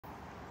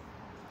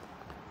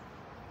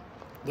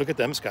Look at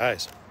them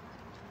skies.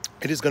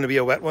 It is going to be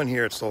a wet one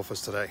here at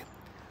Stolfus today.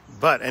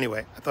 But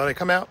anyway, I thought I'd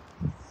come out.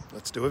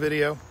 Let's do a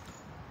video.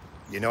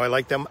 You know I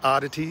like them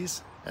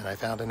oddities, and I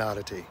found an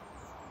oddity.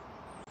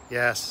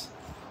 Yes,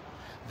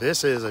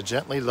 this is a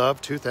Gently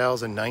Loved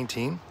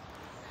 2019.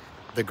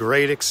 The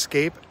Great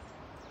Ascape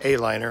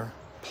Aliner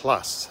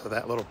Plus. So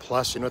that little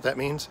plus, you know what that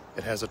means?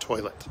 It has a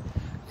toilet.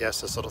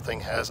 Yes, this little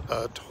thing has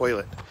a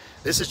toilet.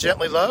 This is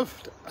Gently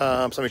Loved.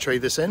 Somebody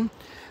traded this in.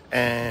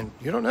 And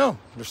you don't know,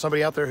 there's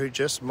somebody out there who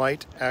just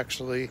might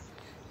actually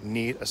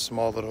need a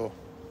small little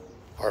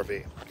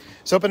RV.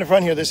 So up in the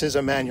front here, this is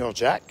a manual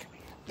jack.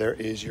 There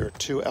is your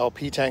 2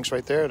 LP tanks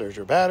right there. There's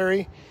your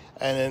battery.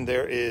 And then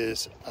there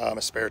is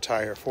a spare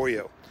tire for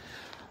you.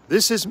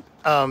 This is,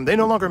 they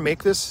no longer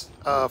make this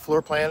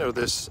floor plan or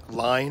this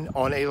line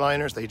on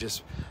A-liners. They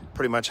just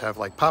pretty much have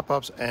like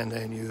pop-ups, and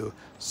then you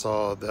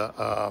saw the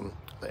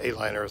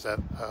A-liners that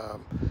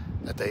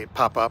they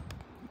pop up.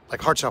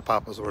 Like hard shell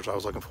pop is the word I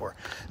was looking for.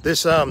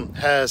 This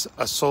has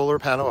a solar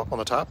panel up on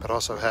the top. It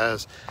also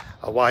has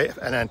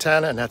an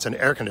antenna, and that's an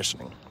air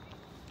conditioning.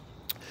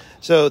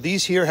 So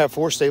these here have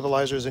 4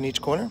 stabilizers in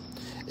each corner.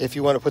 If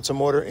you want to put some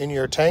water in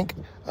your tank,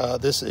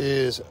 this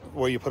is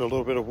where you put a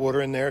little bit of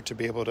water in there to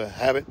be able to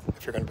have it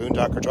if you're going to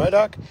boondock or dry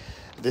dock.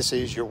 This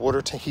is your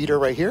water heater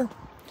right here.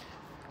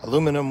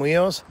 Aluminum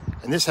wheels,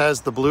 and this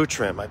has the blue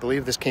trim. I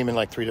believe this came in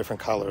like 3 different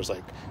colors,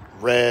 like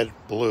red,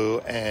 blue,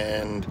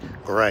 and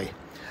gray.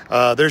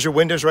 There's your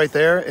windows right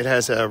there. It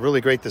has a really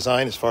great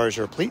design as far as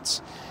your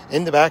pleats.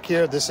 In the back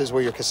here, this is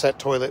where your cassette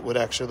toilet would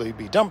actually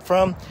be dumped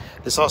from.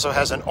 This also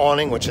has an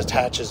awning which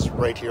attaches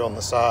right here on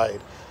the side.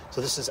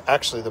 So this is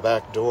actually the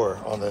back door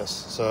on this.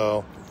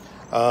 So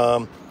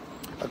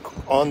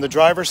on the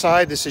driver's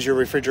side, this is your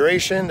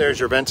refrigeration. There's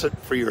your vent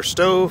for your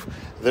stove.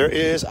 There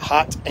is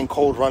hot and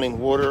cold running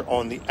water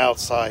on the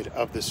outside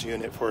of this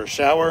unit for a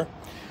shower.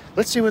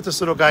 Let's see what this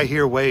little guy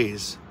here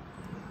weighs.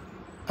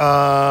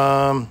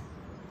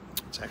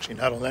 It's actually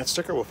not on that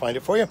sticker. We'll find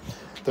it for you.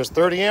 There's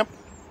 30 amp.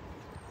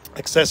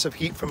 Excessive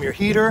heat from your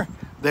heater.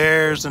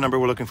 There's the number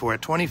we're looking for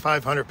at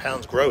 2,500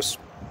 pounds gross.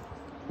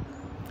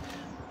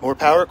 More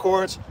power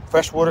cords,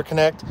 fresh water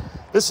connect.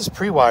 This is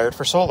pre-wired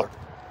for solar.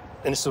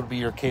 And this will be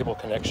your cable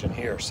connection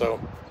here. So,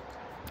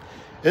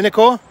 isn't it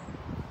cool?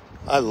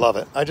 I love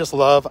it. I just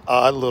love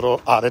odd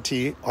little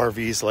oddity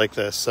RVs like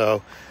this.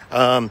 So,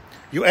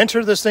 you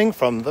enter this thing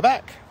from the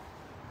back.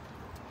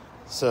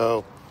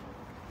 So,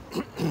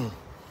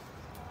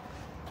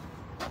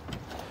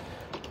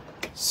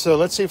 so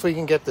let's see if we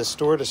can get this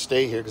door to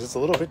stay here, because it's a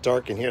little bit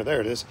dark in here.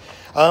 There it is.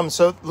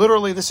 So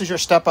literally, this is your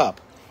step up.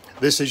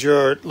 This is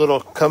your little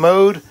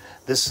commode.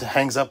 This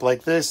hangs up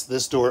like this.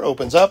 This door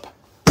opens up.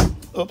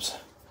 Oops.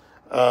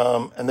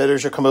 And then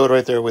there's your commode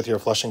right there with your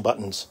flushing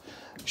buttons.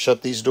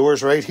 Shut these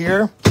doors right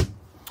here.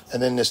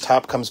 And then this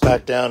top comes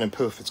back down and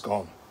poof, it's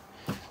gone.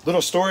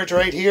 Little storage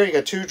right here. You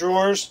got 2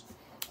 drawers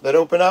that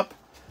open up.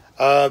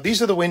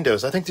 These are the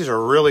windows. I think these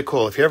are really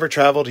cool. If you ever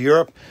travel to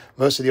Europe,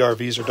 most of the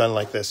RVs are done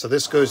like this. So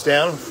this goes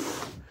down,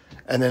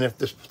 and then if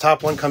the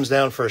top one comes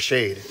down for a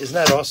shade. Isn't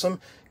that awesome?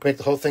 You can make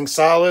the whole thing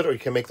solid, or you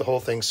can make the whole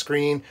thing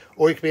screen,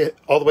 or you can be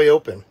all the way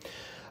open.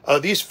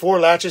 These 4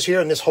 latches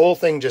here, and this whole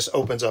thing just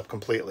opens up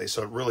completely.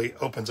 So it really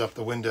opens up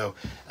the window.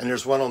 And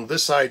there's one on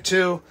this side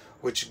too,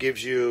 which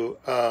gives you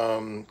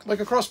like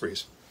a cross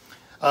breeze.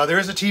 There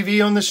is a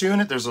TV on this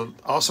unit. There's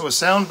also a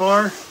sound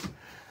bar.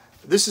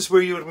 This is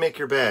where you would make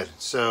your bed.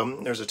 So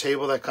there's a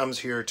table that comes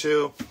here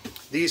too.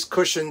 These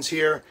cushions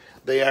here,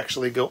 they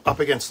actually go up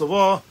against the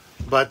wall,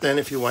 but then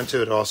if you want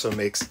to, it also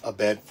makes a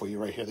bed for you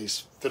right here.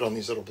 These fit on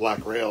these little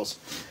black rails.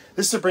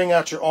 This is to bring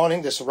out your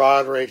awning, this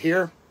rod right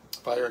here,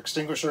 fire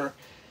extinguisher.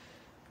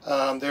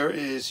 There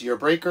is your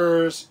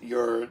breakers,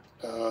 your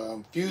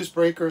fuse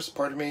breakers,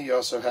 pardon me. You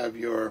also have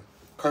your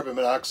carbon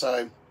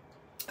monoxide,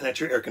 and that's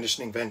your air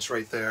conditioning vents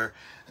right there.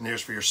 And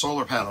there's for your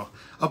solar panel.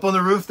 Up on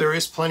the roof, there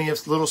is plenty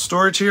of little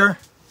storage here.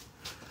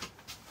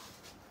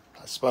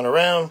 I spun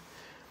around.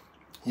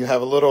 You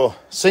have a little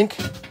sink.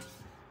 I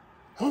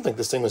don't think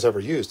this thing was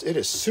ever used. It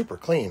is super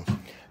clean.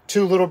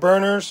 2 little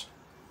burners,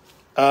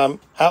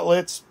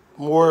 outlets,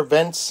 more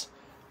vents,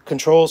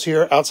 controls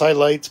here, outside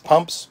lights,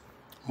 pumps,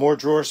 more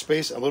drawer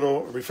space, a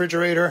little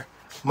refrigerator,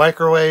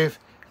 microwave,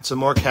 and some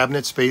more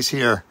cabinet space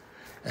here,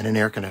 and an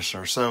air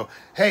conditioner. So,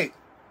 hey,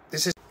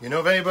 this is, you know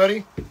of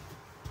anybody?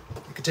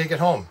 You can take it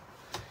home.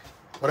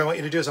 What I want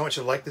you to do is I want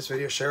you to like this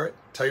video, share it,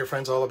 tell your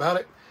friends all about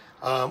it.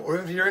 Or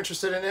if you're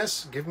interested in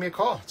this, give me a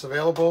call. It's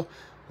available.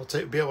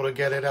 We'll be able to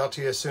get it out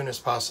to you as soon as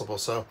possible.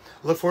 So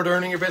look forward to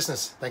earning your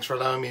business. Thanks for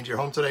allowing me into your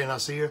home today, and I'll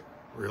see you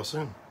real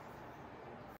soon.